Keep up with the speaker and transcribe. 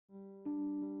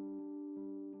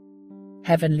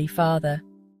Heavenly Father,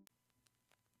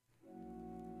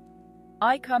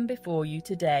 I come before you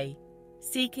today,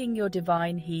 seeking your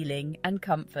divine healing and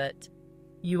comfort.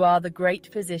 You are the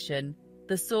great physician,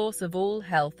 the source of all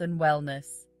health and wellness.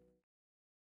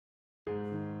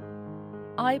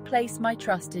 I place my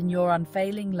trust in your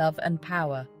unfailing love and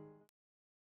power.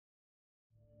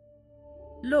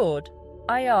 Lord,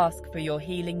 I ask for your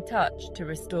healing touch to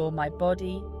restore my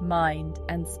body, mind,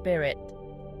 and spirit.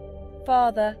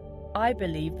 Father, I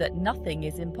believe that nothing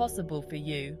is impossible for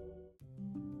you.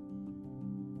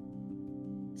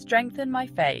 Strengthen my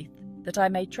faith that I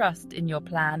may trust in your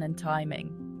plan and timing.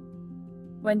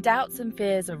 When doubts and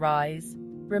fears arise,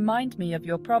 remind me of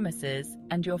your promises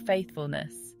and your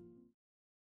faithfulness.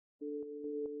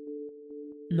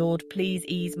 Lord, please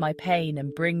ease my pain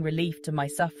and bring relief to my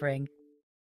suffering.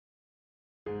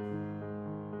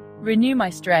 Renew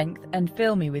my strength and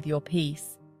fill me with your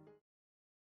peace.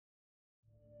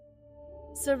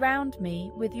 Surround me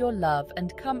with your love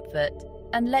and comfort,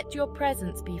 and let your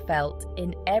presence be felt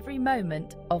in every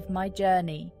moment of my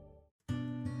journey.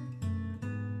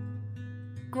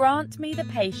 Grant me the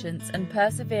patience and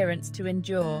perseverance to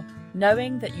endure,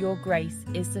 knowing that your grace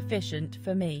is sufficient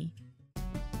for me.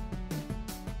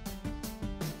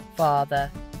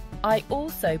 Father, I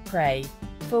also pray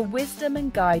for wisdom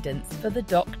and guidance for the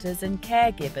doctors and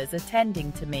caregivers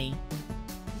attending to me.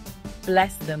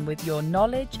 Bless them with your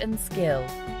knowledge and skill,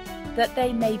 that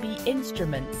they may be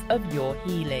instruments of your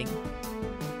healing.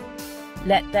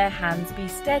 Let their hands be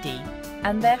steady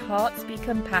and their hearts be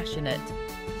compassionate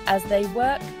as they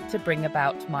work to bring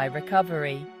about my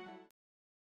recovery.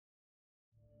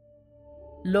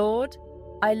 Lord,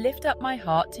 I lift up my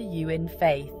heart to you in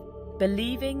faith,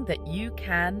 believing that you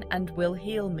can and will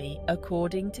heal me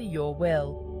according to your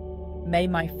will. May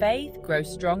my faith grow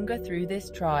stronger through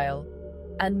this trial,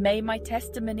 and may my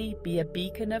testimony be a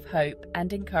beacon of hope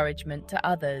and encouragement to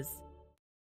others.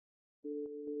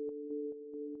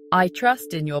 I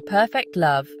trust in your perfect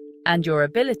love and your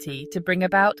ability to bring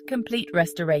about complete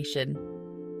restoration.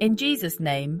 In Jesus'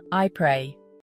 name I pray.